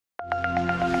Curd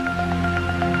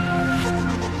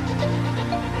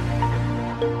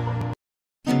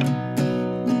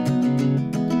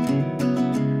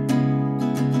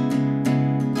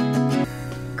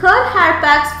hair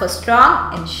packs for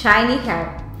strong and shiny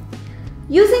hair.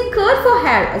 Using curd for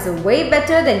hair is way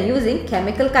better than using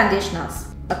chemical conditioners.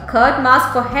 A curd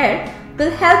mask for hair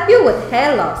will help you with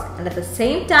hair loss, and at the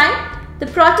same time, the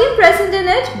protein present in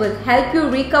it will help you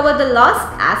recover the loss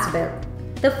as well.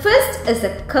 The first is the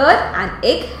curd and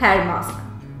egg hair mask.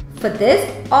 For this,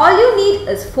 all you need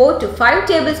is 4 to 5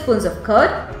 tablespoons of curd,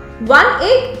 1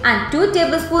 egg and 2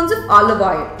 tablespoons of olive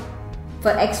oil. For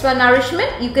extra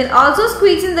nourishment, you can also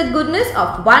squeeze in the goodness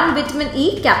of 1 vitamin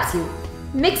E capsule.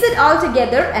 Mix it all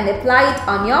together and apply it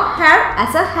on your hair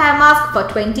as a hair mask for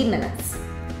 20 minutes.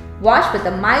 Wash with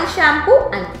a mild shampoo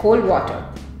and cold water.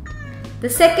 The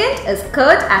second is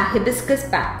curd and hibiscus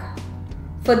pack.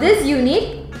 For this you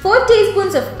need 4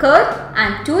 teaspoons of curd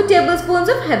and 2 tablespoons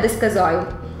of hibiscus oil.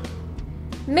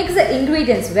 Mix the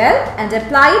ingredients well and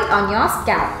apply it on your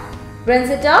scalp.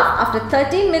 Rinse it off after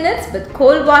 30 minutes with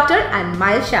cold water and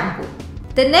mild shampoo.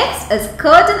 The next is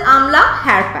curd and amla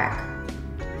hair pack.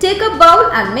 Take a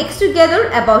bowl and mix together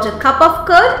about a cup of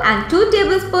curd and 2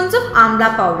 tablespoons of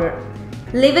amla powder.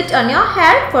 Leave it on your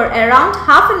hair for around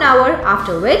half an hour,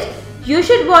 after which you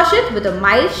should wash it with a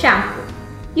mild shampoo.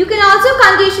 You can also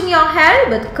condition your hair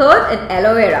with curd and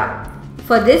aloe vera.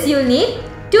 For this you need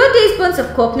 2 teaspoons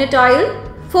of coconut oil,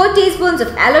 4 teaspoons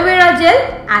of aloe vera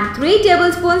gel and 3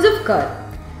 tablespoons of curd.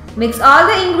 Mix all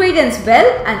the ingredients well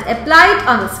and apply it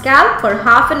on the scalp for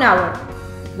half an hour.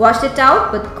 Wash it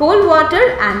out with cold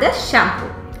water and the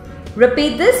shampoo.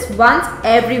 Repeat this once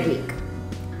every week.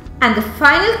 And the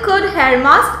final curd hair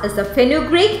mask is the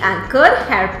fenugreek and curd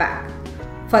hair pack.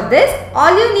 For this,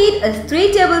 all you need is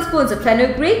 3 tablespoons of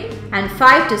fenugreek and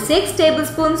 5 to 6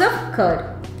 tablespoons of curd.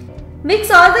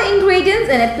 Mix all the ingredients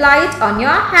and apply it on your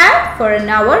hair for an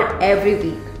hour every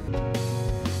week.